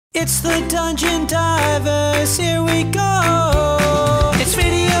It's the Dungeon Divers, here we go! It's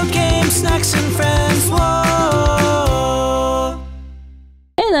video games, snacks, and friends, whoa!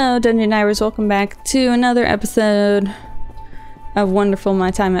 Hello, Dungeon Divers, welcome back to another episode of wonderful My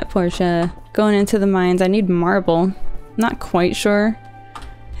Time at Portia. Going into the mines, I need marble. Not quite sure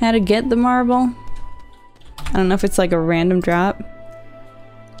how to get the marble. I don't know if it's like a random drop.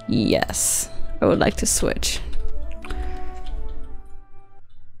 Yes, I would like to switch.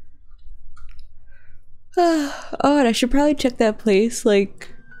 Oh, and I should probably check that place, like,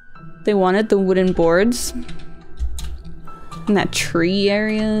 they wanted the wooden boards in that tree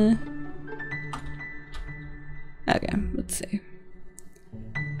area. Okay, let's see.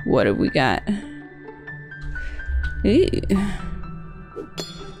 What have we got? Ooh.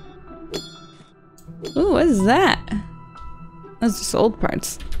 Ooh, what is that? Those are just old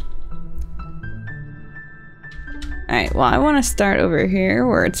parts. Alright, well I want to start over here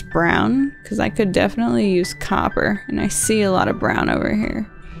where it's brown, because I could definitely use copper, and I see a lot of brown over here.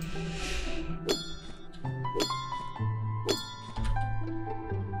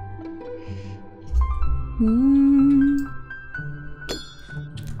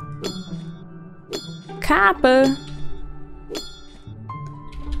 Copper!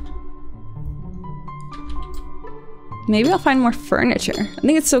 Maybe I'll find more furniture. I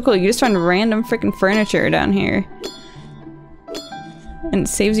think it's so cool, you just find random freaking furniture down here. And it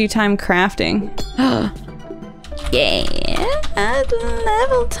saves you time crafting. Yeah, at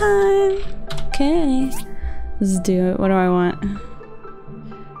level time. Okay, let's do it. What do I want?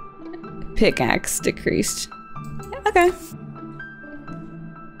 Pickaxe decreased. Okay.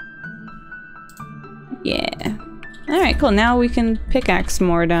 Yeah. Alright, cool. Now we can pickaxe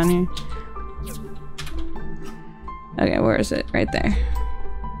more down here. Okay, where is it? Right there.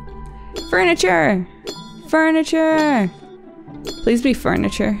 Furniture! Furniture! Please be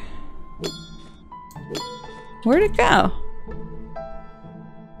furniture. Where'd it go?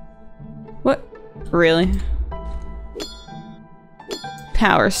 What? Really?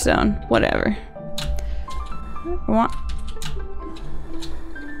 Power stone. Whatever. I want...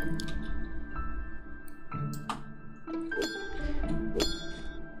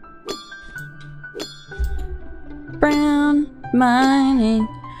 Brown mining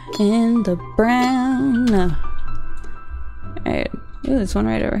in the brown. No. Alright. Ooh, there's one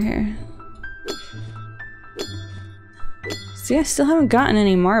right over here. See, I still haven't gotten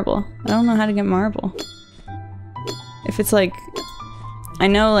any marble. I don't know how to get marble. If it's like... I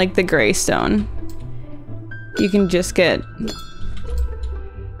know, like, the gray stone. You can just get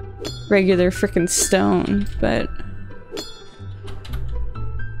regular frickin' stone, but...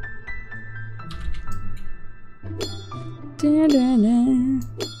 Da, da, da.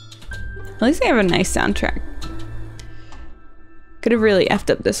 At least they have a nice soundtrack. Could have really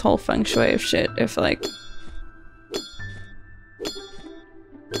effed up this whole feng shui of shit if, like...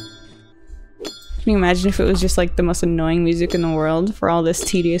 Can you imagine if it was just, like, the most annoying music in the world for all this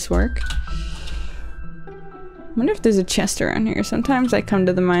tedious work? I wonder if there's a chest around here. Sometimes I come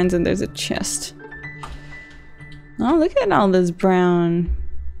to the mines and there's a chest. Oh, look at all this brown.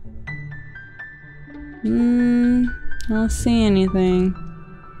 I don't see anything.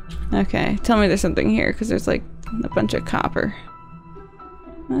 Okay, tell me there's something here, because there's, like, a bunch of copper.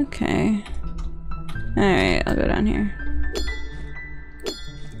 Okay. Alright, I'll go down here.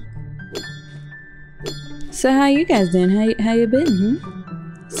 So how you guys doing? How you been?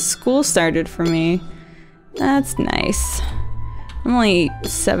 School started for me. That's nice. I'm only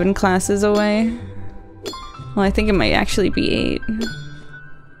 7 classes away. Well, I think it might actually be 8.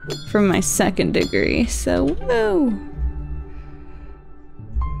 From my 2nd degree, so woo!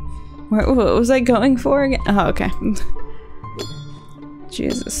 What was I going for again? Oh, okay.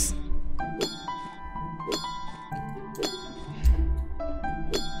 Jesus.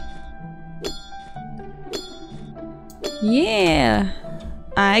 Yeah!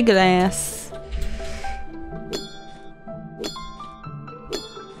 Eyeglass.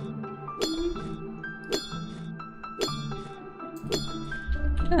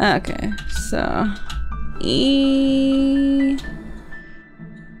 Okay, so...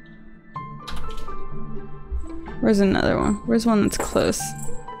 Where's another one? Where's one that's close?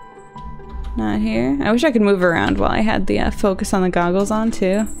 Not here? I wish I could move around while I had the focus on the goggles on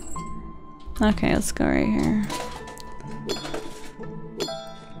too. Okay, let's go right here.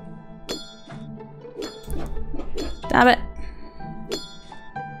 Stop it!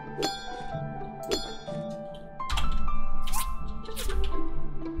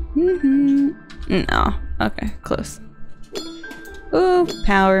 No. Okay, close. Ooh,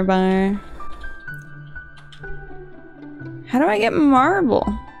 power bar. How do I get marble?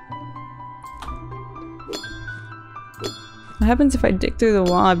 What happens if I dig through the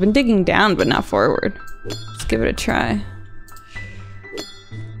wall? I've been digging down, but not forward. Let's give it a try.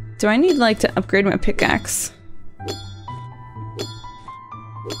 Do I need, like, to upgrade my pickaxe?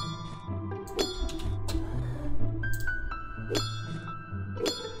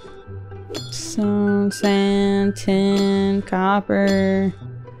 Stone, sand, tin, copper.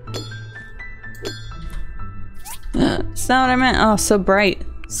 That's not what I meant. Oh, so bright.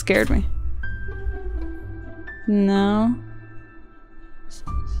 Scared me. No.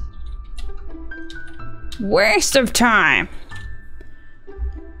 Waste of time!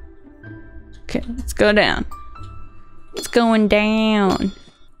 Okay, let's go down. It's going down.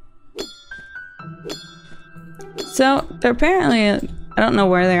 So, they're apparently... I don't know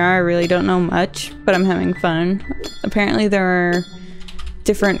where they are, I really don't know much, but I'm having fun. Apparently there are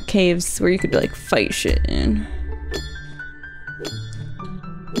different caves where you could, like, fight shit in.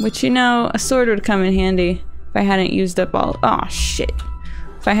 Which, you know, a sword would come in handy if I hadn't used up all- oh shit.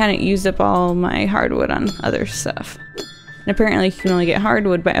 If I hadn't used up all my hardwood on other stuff. And apparently you can only get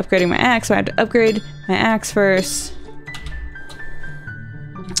hardwood by upgrading my axe, so I had to upgrade my axe first.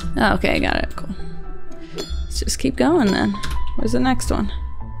 Oh, okay, I got it, cool. Let's just keep going then. Where's the next one?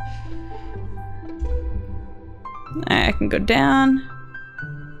 Alright, I can go down.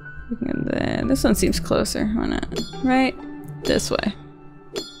 This one seems closer, why not? Right? This way.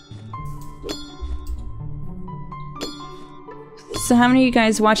 So how many of you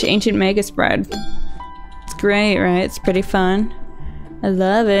guys watch Ancient Magus Bread? It's great, right? It's pretty fun. I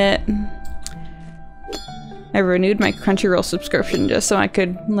love it. I renewed my Crunchyroll subscription just so I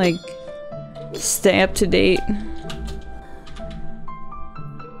could, like, stay up to date.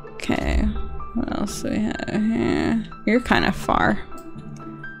 Okay, what else do we have here? You're kind of far.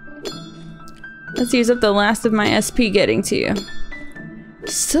 Let's use up the last of my SP getting to you.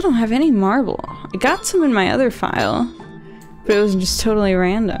 Still don't have any marble. I got some in my other file, but it was just totally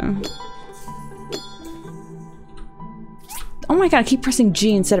random. Oh my god, I keep pressing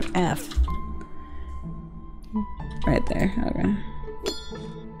G instead of F. Right there, okay.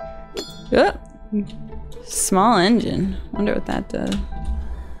 Oh! Small engine. Wonder what that does.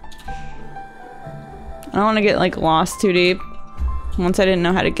 I don't want to get, like, lost too deep. Once I didn't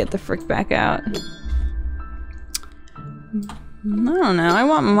know how to get the frick back out. I don't know. I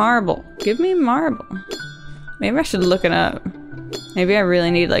want marble. Give me marble. Maybe I should look it up. Maybe I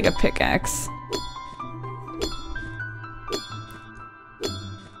really need, like, a pickaxe.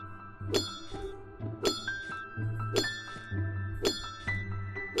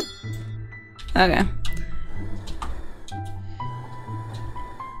 Okay.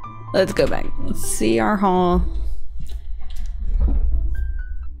 Let's go back. Let's see our haul.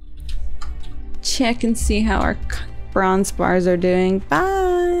 Check and see how our bronze bars are doing.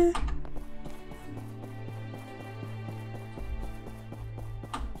 Bye!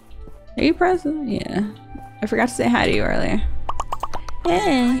 Are you present? Yeah. I forgot to say hi to you earlier.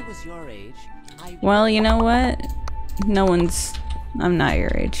 Hey! Well, you know what? No one's... I'm not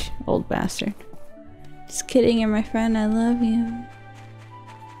your age, old bastard. Just kidding, you're my friend. I love you.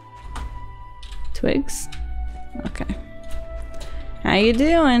 Twigs? Okay. How you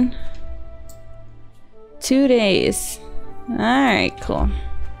doing? 2 days. Alright, cool.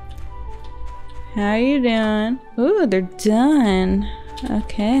 How you doing? Ooh, they're done.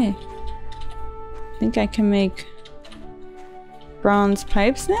 Okay. I think I can make bronze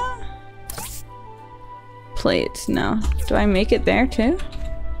pipes now? Plates, no. Do I make it there too?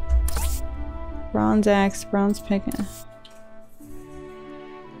 Bronze axe, bronze pick.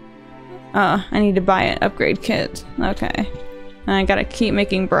 Oh, I need to buy an upgrade kit. Okay. And I gotta keep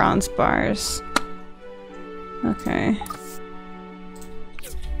making bronze bars. Okay.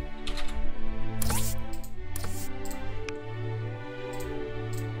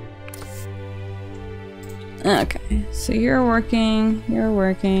 Okay, so you're working, you're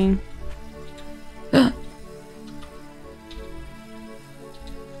working. Okay,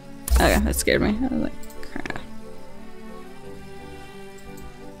 that scared me. I was like, crap.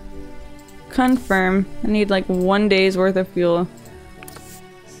 Confirm. I need like 1 day's worth of fuel.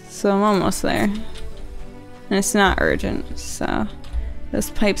 So I'm almost there. And it's not urgent, so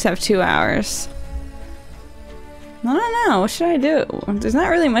those pipes have 2 hours. I don't know, what should I do? There's not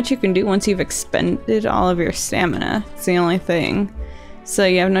really much you can do once you've expended all of your stamina. It's the only thing. So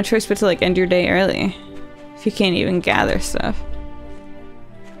you have no choice but to like end your day early. If you can't even gather stuff.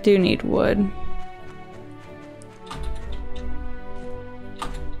 Do need wood.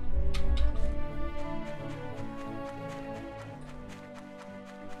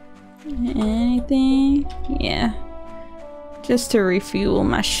 Anything? Yeah. Just to refuel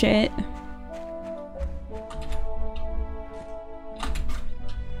my shit.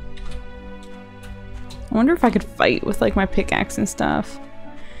 I wonder if I could fight with like my pickaxe and stuff.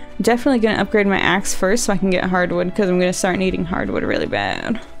 I'm definitely gonna upgrade my axe first so I can get hardwood, because I'm gonna start needing hardwood really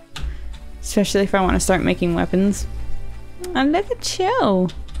bad. Especially if I want to start making weapons. And look at you!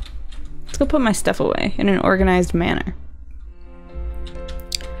 Let's go put my stuff away in an organized manner.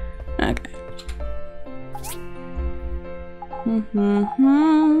 Okay.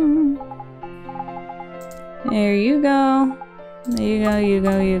 There you go. There you go, you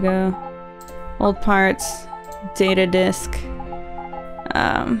go, you go. Old parts. Data disk.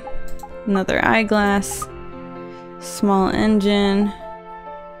 Another eyeglass. Small engine.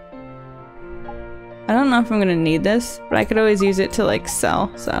 I don't know if I'm gonna need this, but I could always use it to like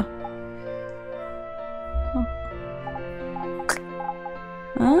sell, so.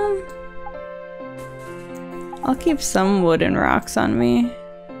 I'll keep some wood and rocks on me.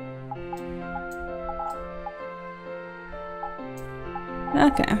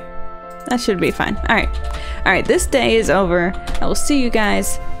 Okay. That should be fine. Alright. Alright, this day is over. I will see you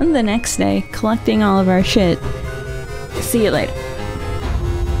guys on the next day collecting all of our shit. See you later.